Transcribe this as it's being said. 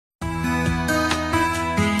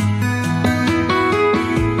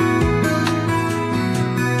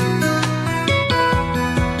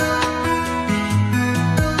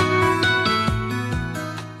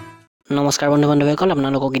নমস্কাৰ বন্ধু বান্ধৱীসকল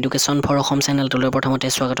আপোনালোকক এডুকেশ্যন ফৰ অসম চেনেলটোলৈ প্ৰথমতে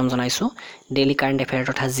স্বাগতম জনাইছোঁ ডেইলি কাৰেণ্ট এফেয়াৰ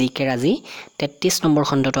তথা জিকে আজি 33 নম্বৰ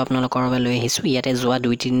খণ্ডটো আপোনালোকৰ বাবে লৈ আহিছোঁ ইয়াতে যোৱা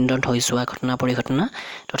 2-3 দিনত হৈ যোৱা ঘটনা পৰিঘটনা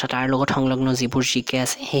তথা তাৰ লগত সংলগ্ন যিবোৰ জিকে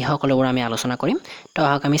আছে সেই সকলোবোৰ আমি আলোচনা কৰিম তো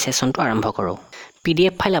আহক আমি সেশনটো আৰম্ভ কৰোঁ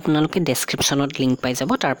PDF ফাইল আপোনালোকে ডেসক্ৰিপচনত লিংক পাই যাব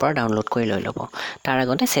তাৰ পৰা ডাউনলোড কৰি লৈ ল'ব তাৰ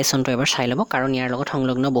আগতে সেশনটো এবাৰ চাই ল'ব কাৰণ ইয়াৰ লগত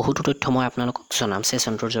সংলগ্ন বহুতো তথ্য মই আপোনালোকক জনাম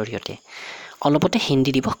সেশনটোৰ জৰিয়তে অলপতে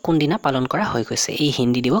হিন্দী দিৱস কোন দিনা পালন কৰা হৈ গৈছে এই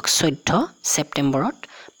হিন্দী দিৱস 14 ছেপ্টেম্বৰত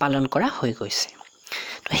পালন কৰা হৈ গৈছে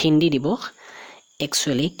তো হিন্দী দিৱস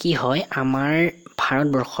একচুয়ালি কি হয় আমাৰ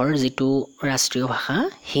ভাৰতবৰ্ষৰ যেটো ৰাষ্ট্ৰীয় ভাষা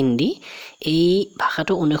হিন্দী এই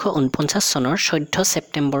ভাষাটো 1949 চনৰ 14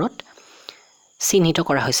 ছেপ্টেম্বৰত চিহ্নিত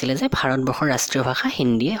কৰা হৈছিল যে ভাৰতবৰ্ষৰ ৰাষ্ট্ৰীয় ভাষা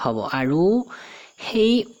হিন্দীয়ে হ'ব আৰু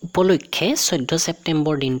সেই উপলক্ষে 14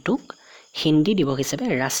 ছেপ্টেম্বৰ দিনটোক হিন্দী দিৱস হিচাপে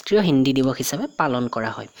ৰাষ্ট্ৰীয় হিন্দী দিৱস হিচাপে পালন কৰা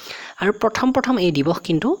হয় আৰু প্ৰথম এই দিৱস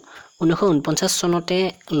কিন্তু 1949 চনতে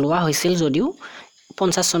লোৱা হৈছিল যদিও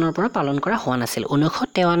 50 চনৰ পৰা পালন কৰা হোৱা নাছিল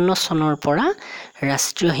 1953 চনৰ পৰা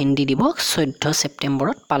ৰাষ্ট্ৰীয় হিন্দী দিৱস 14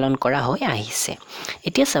 ছেপ্টেম্বৰত পালন কৰা হৈ আহিছে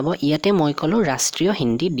এতিয়া চাব ইয়াতে মই কলো ৰাষ্ট্ৰীয়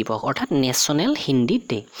হিন্দী দিৱস অৰ্থাৎ নেশ্যনেল হিন্দী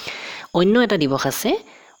ডে অন্য এটা দিৱস আছে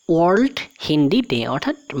ওয়াৰ্ল্ড হিন্দী ডে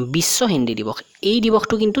অৰ্থাৎ বিশ্ব হিন্দী দিবস এই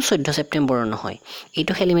দিবসটো কিন্তু 14 ছেপ্টেম্বৰৰ নহয়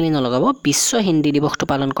এইটো খেলিমেলি নলগাব বিশ্ব হিন্দী দিবসটো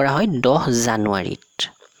পালন কৰা হয় 10 জানুৱাৰীত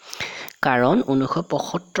কাৰণ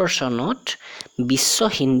 1975 চনত বিশ্ব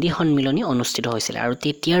হিন্দী সন্মিলনী অনুষ্ঠিত হৈছিল আৰু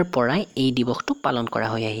তেতিয়াৰ পৰাই এই দিবসটো পালন কৰা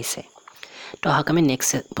হৈ আহিছে তো আহক আমি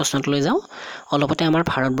নেক্সট প্ৰশ্নটোলৈ যাওঁ অলপতে আমাৰ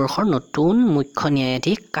ভাৰতবৰ্ষৰ নতুন মুখ্য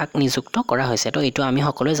ন্যায়াধীশ কাক নিযুক্ত কৰা হৈছে তো এইটো আমি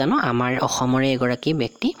সকলোৱে জানো আমাৰ অসমৰে এগৰাকী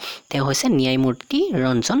ব্যক্তি তেওঁ হৈছে ন্যায়মূৰ্তি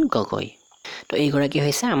ৰঞ্জন গগৈ তো এইগৰাকী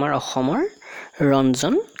হৈছে আমাৰ অসমৰ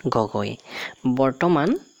ৰঞ্জন গগৈ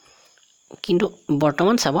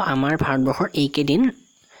বৰ্তমান চাব আমাৰ ভাৰতবৰ্ষৰ এইকেদিন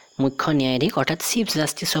মুখ্য ন্যায়াধীশ অৰ্থাৎ চিফ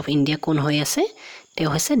জাষ্টিস অফ ইণ্ডিয়া কোন হৈ আছে তেওঁ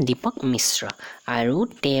হৈছে দীপক মিশ্ৰ আৰু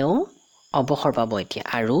তেওঁ অৱসৰ পাব এতিয়া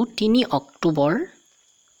আৰু 3 অক্টোবৰ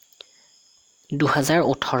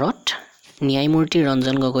 2018ত ন্যায়মূৰ্তি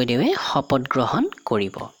ৰঞ্জন গগৈদেৱে শপত গ্ৰহণ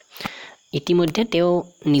কৰিব ইতিমধ্যে তেওঁ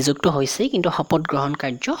নিযুক্ত হৈছে কিন্তু শপত গ্ৰহণ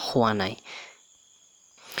কাৰ্য হোৱা নাই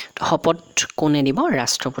শপত কোনে দিব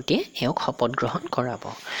ৰাষ্ট্ৰপতিয়ে এওক শপত গ্ৰহণ কৰাব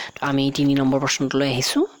আমি 3 নম্বৰ প্ৰশ্নটোলৈ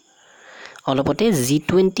আহিছো অলপতে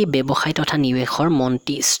G20 ব্যৱসায় তথা নিৱেশৰ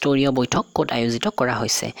মন্ত্ৰী স্তৰীয় বৈঠক ক'ত আয়োজিত কৰা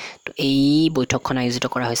হৈছে তো এই বৈঠকখন আয়োজিত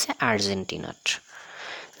কৰা হৈছে আৰ্জেণ্টিনাত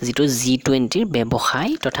যেটো G20 ৰ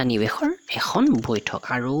ব্যৱসায় তথা নিৱেশৰ এখন বৈঠক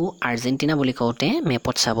আৰু আৰ্জেণ্টিনা বুলি কওঁতে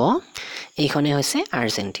মেপত চাব এইখনে হৈছে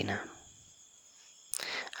আৰ্জেণ্টিনা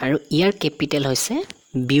আৰু ইয়াৰ কেপিটেল হৈছে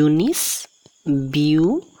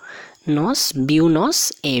বিউনছ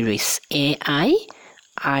এৰিছ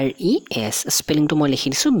AIRES স্পেলিংটো মই লিখি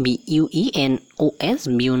দিছো BUENOS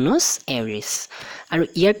বিউনছ এৰিছ আৰু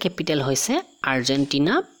ইয়াৰ কেপিটেল হৈছে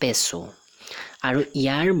আৰ্জেণ্টিনা পেছো আৰু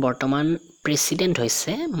ইয়াৰ বৰ্তমান প্ৰেসিডেন্ট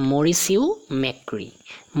হৈছে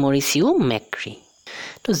মৰিচিও মেক্ৰি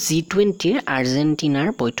তো G20 ৰ আৰ্জেণ্টিনাৰ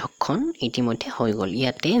বৈঠকখন ইতিমধ্যে হৈ গল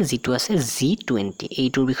ইয়াতে যেটো আছে G20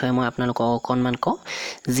 এইটোৰ বিষয়ে মই আপোনালোকক অকনমান কওঁ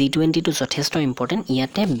G20 টো যথেষ্ট ইম্পৰ্টেন্ট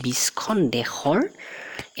ইয়াতে 20খন দেশৰ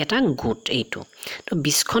এটা গোট এইটো তো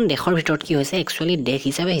 20খন দেশৰ ভিতৰত কি হৈছে একচুয়ালি দেশ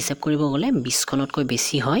হিচাপে হিসাব কৰিব গলে 20খনতকৈ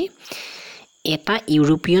বেছি হয় এটা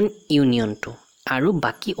ইউৰোপিয়ান ইউনিয়নটো আৰু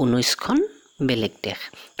বাকি 19খন বেলেগ দেশ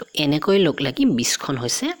তো এনেকৈ লগ লাগি 20খন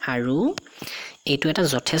হৈছে আৰু এইটো এটা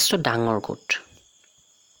যথেষ্ট ডাঙৰ গোট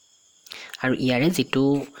আৰু ইয়াৰে যেটো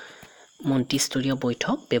মন্ত্ৰীস্তৰীয়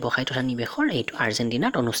বৈঠক ব্যৱসায় তথা নিৱেশৰ এইটো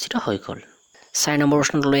আৰ্জেণ্টিনাত অনুষ্ঠিত হৈ গল 4 নম্বৰ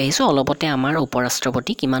প্ৰশ্নটোলৈ আহিছো অলপতে আমাৰ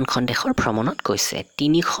উপৰাষ্ট্ৰপতি কিমানখন দেশৰ ভ্ৰমণত গৈছে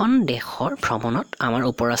 3খন দেশৰ ভ্ৰমণত আমাৰ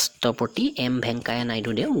উপৰাষ্ট্ৰপতি এম ভেংকায়া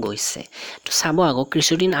নাইডু দেও গৈছে তো চাব আগো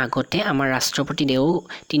কিছুদিন আগতে আমাৰ ৰাষ্ট্ৰপতি দেও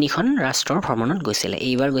 3খন ৰাষ্ট্ৰৰ ভ্ৰমণত গৈছিল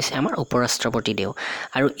এইবাৰ গৈছে আমাৰ উপৰাষ্ট্ৰপতি দেও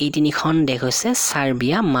আৰু এই 3খন দেশ হৈছে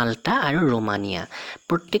সাৰ্বিয়া মাল্টা আৰু ৰোমানিয়া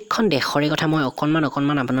প্ৰত্যেকখন দেশৰে কথা মই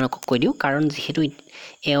অকনমান আপোনালোকক কৈ দিও কাৰণ যেহেতু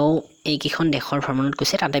এইকেইখন দেশৰ ভ্ৰমণত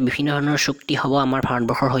গৈছে তাতে বিভিন্ন ধৰণৰ চুক্তি হ'ব আমাৰ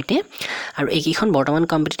ভাৰতবৰ্ষৰ হৈতে আৰু এইকেইখন বৰ্তমান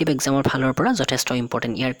কম্পিটিটিভ এক্সামৰ ফালৰ পৰা যথেষ্ট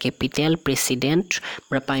ইম্পৰ্টেন্ট ইয়াৰ কেপিটেল প্ৰেসিডেন্ট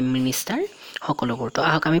বা প্ৰাইম মিনিষ্টাৰ সকলোবোৰ তো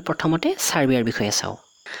আহক আমি প্ৰথমতে সাৰ্বিয়াৰ বিষয়ে চাও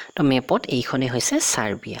তো মেপত এইখনে হৈছে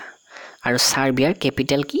সাৰ্বিয়া আৰু সাৰ্বিয়াৰ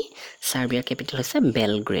কেপিটেল কি সাৰ্বিয়াৰ কেপিটেল হৈছে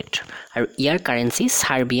বেলগ্ৰেড আৰু ইয়াৰ কাৰেন্সি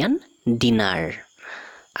সাৰ্বিয়ান ডিনাৰ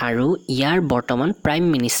আৰু ইয়াৰ বৰ্তমান প্ৰাইম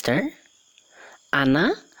মিনিষ্টাৰ আনা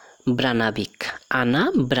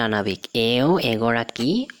ব্ৰানাবিক এও এগৰাকী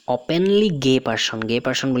ওপেনলি গে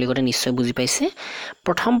পাৰসন বুলি কতে নিশ্চয় বুজি পাইছে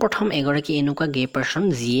প্ৰথম এগৰাকী এনেকুৱা গে পাৰসন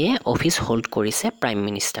যিয়ে অফিস হোল্ড কৰিছে প্ৰাইম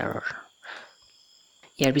মিনিষ্টাৰৰ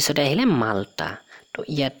ইয়াৰ পিছতে আহিলে মাল্টা তো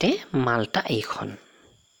ইয়াতে মাল্টা এইখন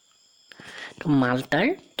তো মাল্টাৰ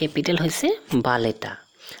কেপিটেল হৈছে বালেটা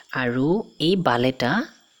আৰু এই বালেটা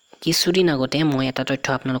কিছুদিন আগতে মই এটা তথ্য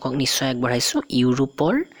আপোনালোকক নিশ্চয় আগবঢ়াইছোঁ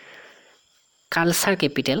ইউৰোপৰ কালচাৰ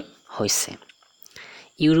কেপিটেল হৈছে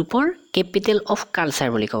ইউৰোপৰ কেপিটেল অফ কালচাৰ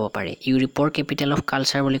বুলি ক'ব পাৰে ইউৰোপৰ কেপিটেল অফ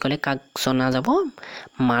কালচাৰ বুলি ক'লে কাক জনা যাব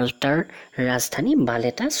মাল্টাৰ ৰাজধানী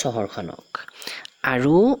বালেটা চহৰখনক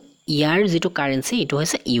আৰু ইয়াৰ যিটো কাৰেন্সি এইটো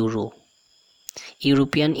হৈছে ইউৰো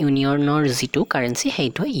ইউৰোপিয়ান ইউনিয়নৰ যিটো কাৰেন্সি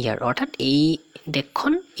সেইটো ইয়াৰ অৰ্থাৎ এই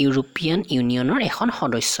দেশখন ইউৰোপিয়ান ইউনিয়নৰ এখন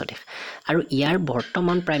সদস্য দেশ আৰু ইয়াৰ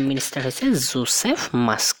বৰ্তমান প্ৰাইম মিনিষ্টাৰ হৈছে জোচেফ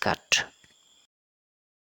মাস্কাট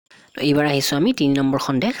তো এইবাৰ আহিছোঁ আমি 3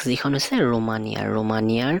 নম্বৰখন দেশ যিখন হৈছে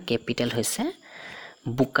ৰোমানিয়াৰ কেপিটেল হৈছে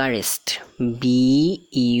বুকাৰেষ্ট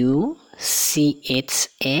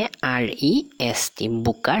BUCHAREST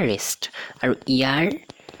বুকাৰেষ্ট আৰু ইয়াৰ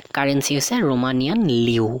কাৰেন্সি হৈছে ৰোমানিয়ান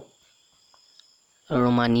লিউ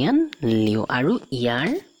আৰু ইয়াৰ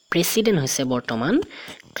প্ৰেসিডেন্ট হৈছে বৰ্তমান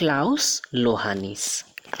ক্লাউস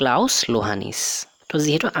লোহানিস তো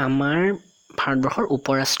যেহেতু আমাৰ ভাৰতবৰ্ষৰ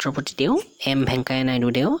উপৰাষ্ট্ৰপতি দেও এম ভেংকায়া নাইডু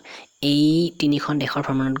দেও এই তিনিখন দেশৰ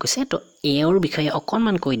ভ্ৰমণত গৈছে তো এওঁৰ বিষয়ে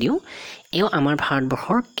অকণমান কৈ দিওঁ এও আমাৰ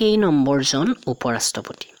ভাৰতবৰ্ষৰ কেই নম্বৰজন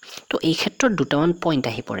উপৰাষ্ট্ৰপতি তো এই ক্ষেত্ৰত দুটামান পইণ্ট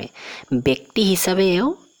আহি পৰে ব্যক্তি হিচাপে এও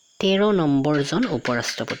 13 নম্বৰজন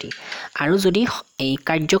উপৰাষ্ট্ৰপতি আৰু যদি এই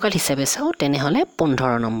কাৰ্যকাল হিচাপে চাও তেনেহলে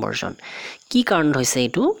 15 নম্বৰজন কি কাৰণ হৈছে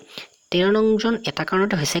এইটো 13 নম্বৰজন এটা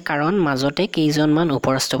কাৰণতে হৈছে কাৰণ মাজতে কেইজনমান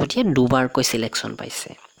উপৰাষ্ট্ৰপতিয়ে দুবাৰকৈ সিলেকশন পাইছে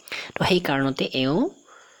তো সেই কাৰণতে এও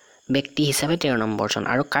ব্যক্তি হিচাপে 13 নম্বৰজন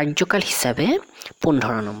আৰু কাৰ্যকাল হিচাপে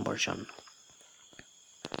 15 নম্বৰজন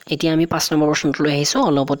এতিয়া আমি 5 নম্বৰ প্ৰশ্নটো লৈ আহিছো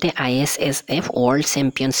অলপতে ISSF ওয়াৰ্ল্ড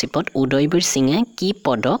চেম্পিয়নশিপত উদয়বীৰ সিঙে কি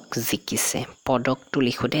পদক জিকিছে পদকটো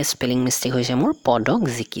লিখোতে স্পেলিং মিস্টেক হৈছে মোৰ পদক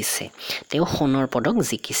জিকিছে তেও সোণৰ পদক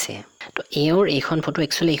জিকিছে তো এওৰ এইখন ফটো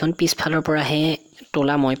একচুয়ালি এইখন পিছফালৰ পৰাহে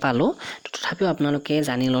তোলা মই পালো তথাপিও আপোনালোকে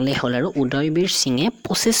জানি ললে হ'ল আৰু উদয়বীৰ সিঙে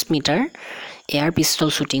 25 মিটাৰ এয়াৰ পিস্তল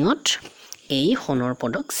শুটিংত এই সোণৰ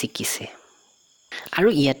পদক জিকিছে আৰু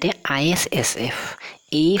ইয়াতে ISSF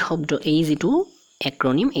এই শব্দ এই যেটো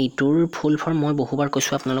এক্ৰনিম এইটোৰ ফুল ফৰ্ম মই বহুবাৰ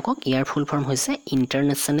কৈছো আপোনালোকক ইয়াৰ ফুল ফৰ্ম হৈছে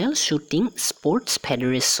ইন্টাৰনেশ্যনেল শুটিং স্পৰ্টছ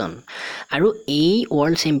ফেডাৰেচন আৰু এই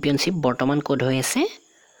ওয়াৰ্ল্ড চেম্পিয়নশিপ বৰ্তমান ক'ত হৈ আছে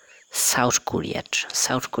সাউথ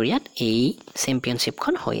কোৰিয়াত এই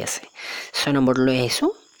চেম্পিয়নশিপখন হৈ আছে 6 নম্বৰটো লৈ আহিছো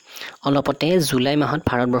অলপতে জুলাই মাহত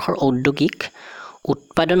ভাৰতবৰ্ষৰ ঔদ্যোগিক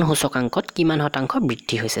উৎপাদন সূচকাংকত কিমান শতাংশ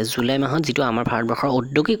বৃদ্ধি হৈছে জুলাই মাহত যেটো আমাৰ ভাৰতবৰ্ষৰ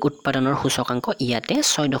ঔদ্যোগিক উৎপাদনৰ সূচকাংক ইয়াতে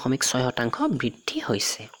 6.6% বৃদ্ধি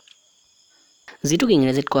হৈছে যেটো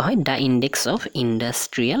ইংৰাজীত কোৱা হয় দা index of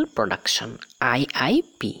industrial production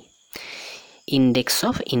IIP index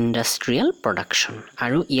of industrial production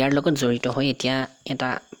আৰু ইয়াৰ লগত জড়িত হৈ এতিয়া এটা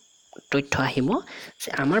তথ্য আহিব যে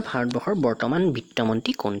আমাৰ ভাৰতবৰ্ষৰ বৰ্তমান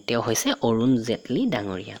বিত্তমন্ত্ৰী কোনতেও হৈছে অৰুণ জেটলি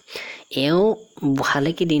ডাঙৰীয়া এও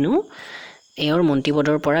বহালে কি দিনো এওৰ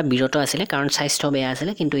মন্ত্ৰীপদৰ পৰা বিৰত আছিল কাৰণ স্বাস্থ্য বেয়া আছিল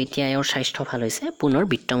কিন্তু এতিয়া এওৰ স্বাস্থ্য ভাল হৈছে পুনৰ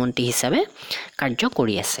বিত্তমন্ত্ৰী হিচাপে কাৰ্য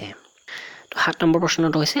কৰি আছে 7 নম্বৰ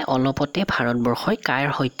প্ৰশ্নটো হৈছে অলপতে ভাৰতবৰ্ষই কাৰ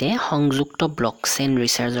হৈতে সংযুক্ত ব্লকচেইন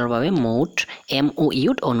ৰিচাৰ্চৰ বাবে মৌত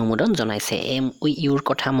MOU অনুমোদন জনাইছে MOU ৰ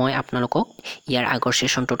কথা মই আপোনালোকক ইয়াৰ আগৰ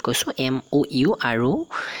সেশনটোত কৈছো MOU আৰু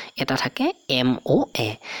এটা থাকে MOA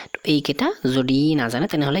তো এইকেইটা যদি নাজানে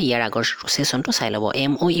তেনেহলে ইয়াৰ আগৰ সেশনটো চাই লব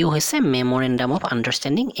MOU হৈছে মেমোৰেন্ডাম অফ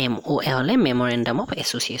আন্ডাৰষ্টেণ্ডিং MOA হলে মেমোৰেন্ডাম অফ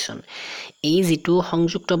এছ'চিয়েশ্যন এই যেটো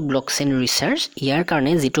সংযুক্ত ব্লকচেইন ৰিচাৰ্চ ইয়াৰ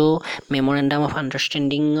কাৰণে যেটো মেমোৰেন্ডাম অফ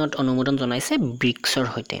আন্ডাৰষ্টেণ্ডিংত অনুমোদন জনাইছে ব্ৰিক্সৰ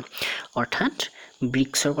হৈতে অৰ্থাৎ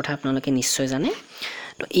ব্ৰিক্সৰ কথা আপোনালোকে নিশ্চয় জানে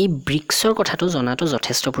তো এই ব্ৰিক্সৰ কথাটো জনাটো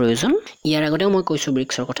যথেষ্ট প্ৰয়োজন ইয়াৰ আগতেও মই কৈছো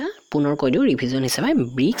ব্ৰিক্সৰ কথা পুনৰ কৈ দিও ৰিভিজন হিচাপে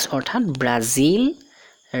ব্ৰিক্স অৰ্থাৎ ব্ৰাজিল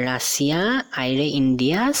ৰাছিয়া আইৰে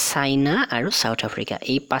ইণ্ডিয়া চাইনা আৰু সাউথ আফ্ৰিকা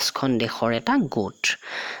এই পাঁচখন দেশৰ এটা গোট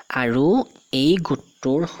আৰু এই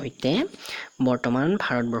গোটটোৰ হৈতে বৰ্তমান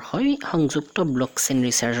ভাৰতবৰ্ষই সংযুক্ত ব্লকচেইন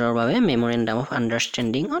ৰিচাৰ্চৰ বাবে মেমোৰেন্ডাম অফ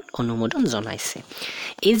আন্ডাৰষ্টেণ্ডিংত অনুমোদন জনাইছে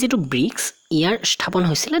এই যেটো ব্ৰিক্স ইয়াৰ স্থাপন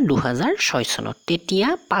হৈছিল 2006 চনত তেতিয়া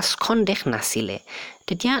পাঁচখন দেশ নাছিলে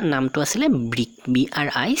তেতিয়া নামটো আছিল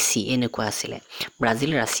BRIC এনেকুৱা আছিল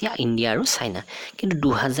ব্ৰাজিল ৰাছিয়া ইণ্ডিয়া আৰু চাইনা কিন্তু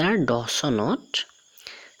 2010 চনত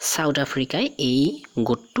সাউথ আফ্ৰিকাই এই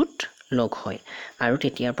গোটটোত লগ হয় আৰু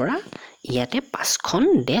তেতিয়াৰ পৰা ইয়াতে পাঁচখন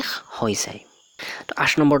দেশ হৈ যায় তো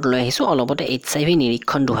 8 নম্বৰটো লৈ আহিছো অলপতে HIV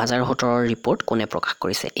নিৰীক্ষণ 2017 ৰিপৰ্ট কোনে প্ৰকাশ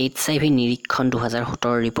কৰিছে HIV নিৰীক্ষণ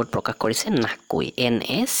 2017 ৰিপৰ্ট প্ৰকাশ কৰিছে নাকোই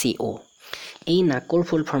NACO এই নাকোৰ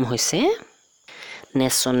ফুল ফৰ্ম হৈছে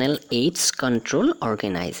নেশ্যনেল এইডছ কন্ট্ৰোল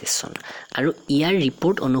অৰ্গেনাইজেশ্যন আৰু ইয়াৰ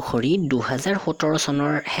ৰিপৰ্ট অনুসৰি 2017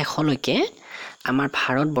 চনৰ শেষলৈকে আমাৰ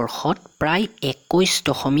ভাৰতবৰ্ষত প্ৰায়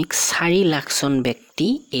 21.4 লাখ জন ব্যক্তি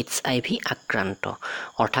HIV আক্ৰান্ত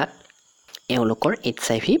অৰ্থাৎ এওঁলোকৰ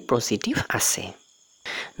HIV পজিটিভ আছে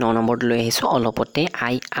 9 নম্বৰটো লৈ আহিছোঁ অলপতে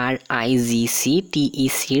IRIGCTECৰ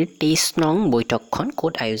 23 নং বৈঠকখন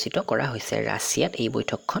ক'ত আয়োজিত কৰা হৈছে ৰাছিয়াত এই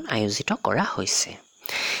বৈঠকখন আয়োজিত কৰা হৈছে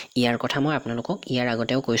ইয়াৰ কথা মই আপোনালোকক ইয়াৰ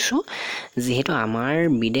আগতেও কৈছোঁ যেহেতু আমাৰ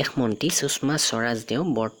বিদেশ মন্ত্ৰী সুষমা স্বৰাজ দেও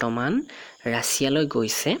বৰ্তমান ৰাছিয়ালৈ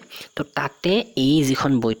গৈছে তো তাতে এই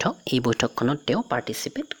যিখন বৈঠক এই বৈঠকখনত তেওঁ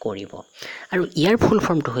পাৰ্টিচিপেট কৰিব আৰু ইয়াৰ ফুল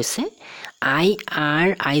ফৰ্মটো হৈছে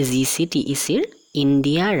IRIGCTECৰ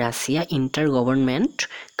India Russia inter government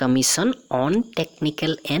commission on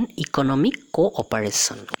technical and economic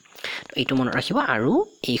cooperation তো এইটো মনত ৰাখিব আৰু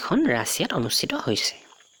এইখন ৰাছিয়াত অনুষ্ঠিত হৈছে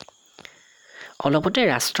অলপতে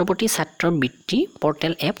ৰাষ্ট্ৰপতি ছাত্ৰ বৃত্তি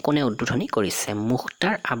পৰ্টেল এপ কোনে উদ্বোধনী কৰিছে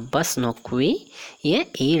মুখতাৰ আব্বাছ নকৱীয়ে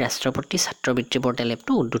এই ৰাষ্ট্ৰপতি ছাত্ৰ বৃত্তি পৰ্টেল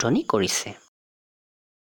এপটো উদ্বোধনী কৰিছে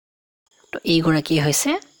তো এইগৰাকী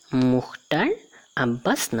হৈছে মুখতাৰ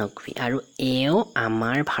আব্বাছ নকৱী আৰু এও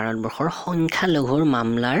আমাৰ ভাৰতবৰ্ষৰ সংখ্যালঘুৰ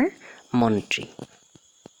মামলাৰ মন্ত্ৰী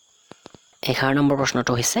 11 নম্বৰ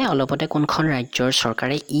প্ৰশ্নটো হৈছে অলপতে কোনখন ৰাজ্যৰ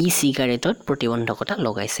চৰকাৰে ই-সিগাৰেটত প্ৰতিবন্ধকতা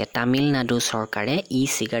লগাইছে তামিলনাডু চৰকাৰে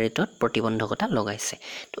ই-সিগাৰেটত প্ৰতিবন্ধকতা লগাইছে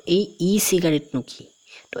তো এই ই-সিগাৰেটনো কি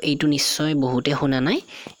তো এইটো নিশ্চয় বহুতে শুনা নাই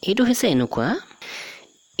এইটো হৈছে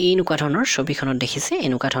এনেকুৱা ধৰণৰ ছবিখনত দেখিছে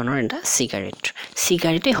এনেকুৱা ধৰণৰ এটা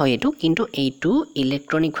সিগাৰেটে হয় এইটো কিন্তু এইটো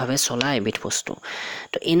ইলেক্ট্ৰনিকভাৱে চলা এবিধ বস্তু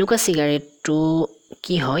তো এনেকুৱা সিগাৰেটটো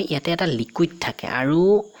কি হয় ইয়াতে এটা লিকুইড থাকে আৰু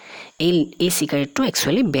এই সিগাৰেটটো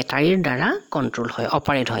একচুয়ালি বেটাৰীৰ দ্বাৰা কন্ট্ৰোল হয়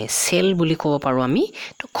অপাৰেট হয় সেল বুলি ক'ব পাৰো আমি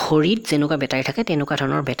তো খৰিত যেনেকুৱা বেটাৰী থাকে তেনেকুৱা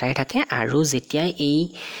ধৰণৰ বেটাৰী থাকে আৰু যেতিয়া এই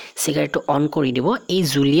সিগাৰেটটো অন কৰি দিব এই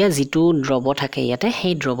জুলীয়া যিটো দ্ৰৱ থাকে ইয়াতে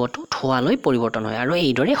সেই দ্ৰৱটো ধোঁৱালৈ পৰিৱৰ্তন হয় আৰু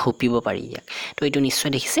এইদৰে হুপিব পাৰি ইয়াক তো এইটো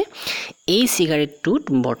নিশ্চয় দেখিছে এই সিগাৰেটটোত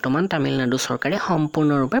বৰ্তমান তামিলনাডু চৰকাৰে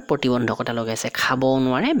সম্পূৰ্ণৰূপে প্ৰতিবন্ধকতা লগাইছে খাবও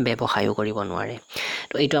নোৱাৰে ব্যৱসায়ও কৰিব নোৱাৰে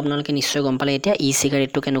তো এইটো আপোনালোকে নিশ্চয় গম পালে এতিয়া ই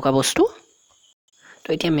সিগাৰেটটো কেনেকুৱা বস্তু তো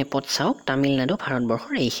এতিয়া মেপত চাওক তামিলনাডু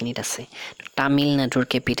ভাৰতবৰ্ষৰ এইখিনিত আছে তামিলনাডুৰ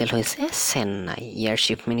কেপিটেল হৈছে চেন্নাই ইয়াৰ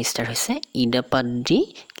চিফ মিনিষ্টাৰ হৈছে ইডাপাড্ডি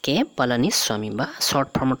কে পালানিস্বামী বা শৰ্ট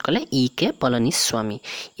ফৰ্মত ক'লে কে পালানিস্বামী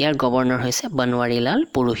ইয়াৰ গভৰ্ণৰ হৈছে বনৱাৰীলাল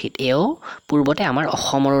পুৰোহিত এও পূৰ্বতে আমাৰ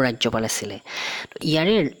অসমৰো ৰাজ্যপাল আছিলে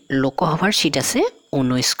ইয়াৰে লোকসভাৰ সিট আছে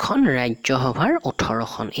 19খন ৰাজ্যসভাৰ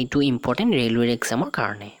 18খন এইটো ইম্পৰ্টেণ্ট ৰেলৱেৰ এক্সামৰ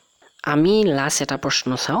কাৰণে আমি লাষ্ট এটা প্ৰশ্ন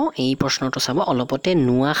চাও এই প্ৰশ্নটো চাব অলপতে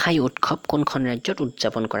নুৱাখাই উৎসৱ কোনখন ৰাজ্যত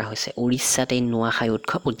উদযাপন কৰা হৈছে উৰিষ্যাত এই নুৱাখাই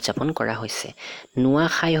উৎসৱ উদযাপন কৰা হৈছে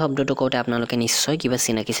নুৱাখাই শব্দটো কওঁতে আপোনালোকে নিশ্চয় কিবা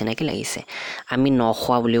চিনাকি লাগিছে আমি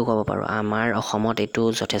নখোৱা বুলিও ক'ব পাৰো আমাৰ অসমত এইটো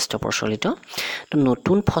যথেষ্ট প্ৰচলিত তো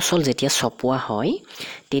নতুন ফসল যেতিয়া চপোৱা হয়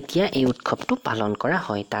তেতিয়া এই উৎসৱটো পালন কৰা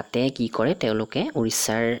হয় তাতে কি কৰে তেওঁলোকে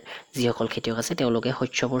উৰিষ্যাৰ যিসকল খেতিয়ক আছে তেওঁলোকে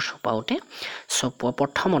শস্যবোৰ চপাওঁতে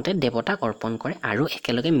প্ৰথমতে দেৱতাক অৰ্পণ কৰে আৰু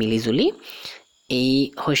একেলগে মিলিজুলি এই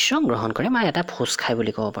শস্য গ্ৰহণ কৰে বা এটা ভোজ খাই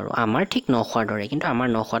বুলি ক'ব পাৰো আমাৰ ঠিক নখোৱাৰ দৰে কিন্তু আমাৰ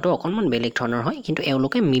নখোৱাটো অকণমান বেলেগ ধৰণৰ হয় কিন্তু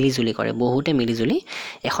এওঁলোকে মিলিজুলি কৰে বহুতে মিলিজুলি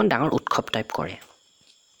এখন ডাঙৰ উৎসৱ টাইপ কৰে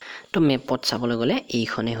তো মেপত চাবলৈ গ'লে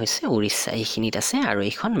এইখনে হৈছে উৰিষ্যা এইখিনিত আছে আৰু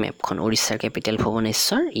এইখন মেপখন উৰিষ্যাৰ কেপিটেল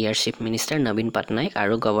ভুৱনেশ্বৰ ইয়াৰ চিফ মিনিষ্টাৰ নবীন পাটনায়ক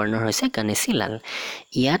আৰু গভৰ্ণৰ হৈছে গণেশী লাল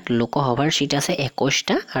ইয়াত লোকসভাৰ সিট আছে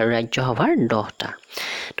 21টা আৰু ৰাজ্যসভাৰ 10টা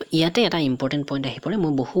তো ইয়াতে এটা ইম্পৰ্টেণ্ট পইণ্ট আহি পৰে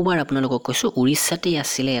মই বহুবাৰ আপোনালোকক কৈছোঁ উৰিষ্যাতেই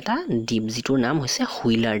আছিলে এটা দ্বীপ যিটোৰ নাম হৈছে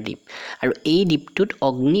হুইলাৰ দ্বীপ আৰু এই দ্বীপটোত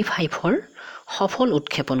অগ্নি 5ৰ সফল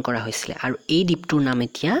উৎক্ষেপণ কৰা হৈছিলে আৰু এই দ্বীপটোৰ নাম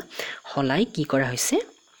এতিয়া হলাই কি কৰা হৈছে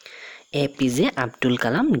APJ আব্দুল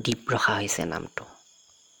কালাম দ্বীপ ৰখা হৈছে নামটো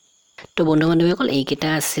তো বন্ধু-বান্ধৱীসকল এইকেইটা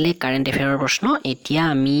আছিলে কাৰেণ্ট এফেয়াৰৰ প্ৰশ্ন এতিয়া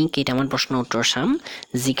আমি কেইটামান প্ৰশ্ন উত্তৰ চাম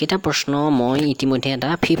যিকেইটা প্ৰশ্ন মই ইতিমধ্যে এটা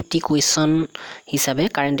 50 কুৱেশ্যন হিচাপে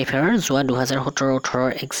কাৰেণ্ট এফেয়াৰৰ যোৱা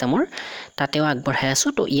 2017-18 এক্সামৰ তাতেও আগবঢ়াই আছো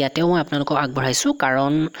তো ইয়াতেও মই আপোনালোকক আগবঢ়াইছো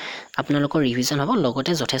কাৰণ আপোনালোকৰ ৰিভিজন হ'ব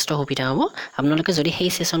লগতে যথেষ্ট সুবিধা হ'ব আপোনালোকে যদি সেই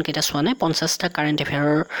সেশন কেইটা চোৱা নাই 50টা কাৰেণ্ট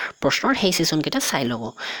এফেয়াৰৰ প্ৰশ্নৰ সেই সেশন কেইটা চাই ল'ব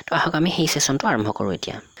তো আহক আমি সেই সেশনটো আৰম্ভ কৰোঁ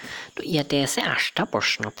এতিয়া তো ইয়াতে আছে 8টা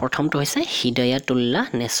প্ৰশ্ন প্ৰথমটো হৈছে হিদায়াতুল্লাহ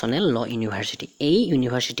নেশ্যনেল ল ইউনিভাৰ্চিটি এই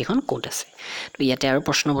ইউনিভাৰ্চিটিখন ক'ত আছে তো ইয়াতে আৰু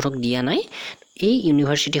প্ৰশ্নবোধক দিয়া নাই এই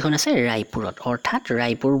ইউনিভাৰ্চিটিখন আছে ৰায়পুৰত অৰ্থাৎ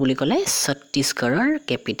ৰায়পুৰ বুলি ক'লে ছত্তীশগড়ৰ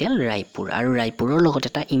কেপিটেল ৰায়পুৰ আৰু ৰায়পুৰৰ লগত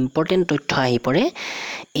এটা ইম্পৰ্টেণ্ট তথ্য আহি পৰে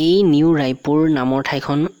এই নিউ ৰায়পুৰ নামৰ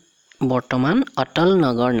ঠাইখন বৰ্তমান অটল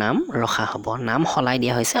নগৰ নাম ৰখা হ'ব নাম সলাই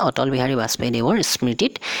দিয়া হৈছে অটল বিহাৰী বাজপেয়ী দেৱৰ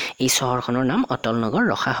স্মৃতিত এই চহৰখনৰ নাম অটল নগৰ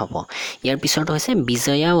ৰখা হ'ব ইয়াৰ পিছত হৈছে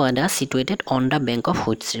বিজয়াৱাডা সিটুৱেটেড on the bank of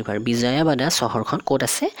হুইটছ river বিজয়াৱাডা চহৰখন ক'ত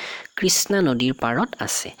আছে কৃষ্ণা নদীৰ পাৰত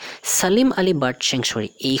আছে সলিম আলী বাৰ্ড চেংচুৰী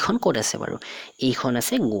এইখন ক'ত আছে বাৰু এইখন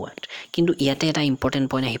আছে গোৱাত কিন্তু ইয়াতে এটা ইম্পৰ্টেণ্ট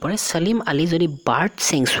পইণ্ট আহি পৰে সলিম আলী যদি বাৰ্ড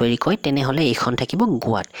চেংচুৰী কয় তেনেহ'লে এইখন থাকিব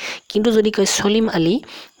গোৱাত কিন্তু যদি কয় সলিম আলী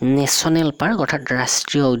নেশ্যনেল পাৰ্ক অৰ্থাৎ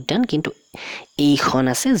ৰাষ্ট্ৰীয় উদ্যান কিন্তু এইখন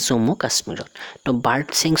আছে জম্মু কাশ্মীৰত তো বাৰ্ড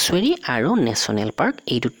চেংচুৰী আৰু নেশ্যনেল পাৰ্ক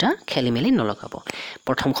এই দুটা খেলি মেলি নলগাব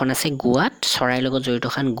প্ৰথমখন আছে গোৱাত চৰাইৰ লগত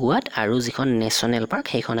জড়িতখন গোৱাত আৰু যিখন নেশ্যনেল পাৰ্ক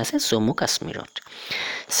সেইখন আছে জম্মু কাশ্মীৰত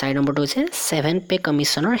 4 নম্বৰটো হৈছে 7 পে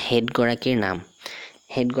কমিশ্যনৰ হেডগৰাকীৰ নাম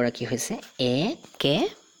হেডগৰাকী হৈছে এ কে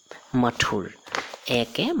মাথুৰ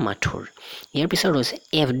ইয়াৰ পিছত হৈছে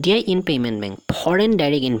FDI in payment bank foreign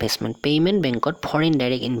direct investment payment বেংকত ফৰেন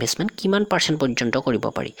ডাইৰেক্ট ইনভেষ্টমেণ্ট কিমান % পৰ্যন্ত কৰিব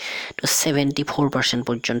পাৰি তো 74%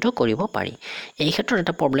 পৰ্যন্ত কৰিব পাৰি এই ক্ষেত্ৰত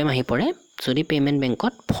এটা প্ৰব্লেম আহি পৰে যদি পেমেণ্ট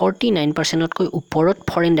বেংকত 49%তকৈ ওপৰত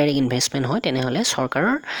ফৰেন ডাইৰেক্ট ইনভেষ্টমেণ্ট হয় তেনেহ'লে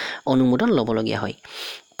চৰকাৰৰ অনুমোদন ল'বলগীয়া হয়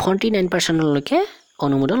 49%লৈকে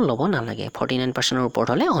অনুমোদন ল'ব নালাগে 49%ৰ ওপৰত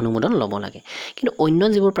হ'লে অনুমোদন ল'ব লাগে কিন্তু অন্য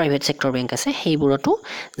যিবোৰ প্ৰাইভেট ছেক্টৰ বেংক আছে সেইবোৰতো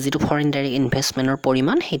যিটো ফৰেন ডাইৰেক্ট ইনভেষ্টমেণ্টৰ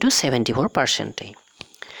পৰিমাণ সেইটো 74%।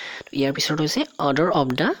 ইয়াৰ পিছত হৈছে order of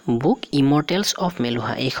the book Immortals of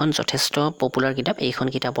Meluha এইখন যথেষ্ট পপুলাৰ কিতাপ এইখন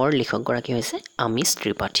কিতাপৰ লিখকগৰাকী হৈছে আমিষ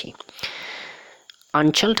ত্ৰিপাঠী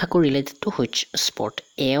অঞ্চল Thakur related to which sport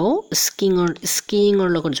এও স্কিঙৰ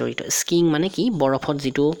লগত জড়িত স্কিং মানে কি বৰফত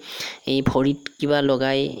যিটো এই ভৰিত কিবা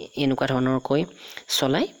লগাই এনেকুৱা ধৰণৰকৈ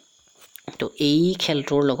চলাই তো এই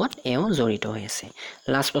খেলটোৰ লগত এও জড়িত হৈ আছে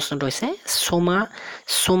লাষ্ট প্ৰশ্নটো হৈছে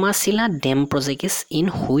সোমাচিলা dam project is in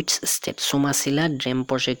which state সোমাচিলা dam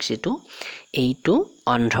project যিটো এইটো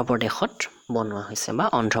অন্ধ্ৰপ্ৰদেশত বনোৱা হৈছে বা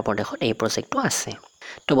অন্ধ্ৰপ্ৰদেশত এই প্ৰজেক্টটো আছে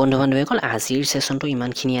তো বন্ধু বান্ধৱীসকল আজিৰ সেশনটো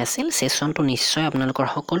ইমানখিনি আছিল সেশনটো নিশ্চয় আপোনালোকৰ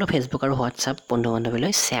সকলো ফেচবুক আৰু হোৱাটছআপ বন্ধু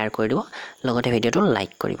বান্ধৱীলৈ শ্বেয়াৰ কৰি দিব লগতে ভিডিঅ'টো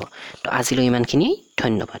লাইক কৰিব তো আজিলৈ ইমানখিনি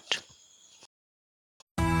ধন্যবাদ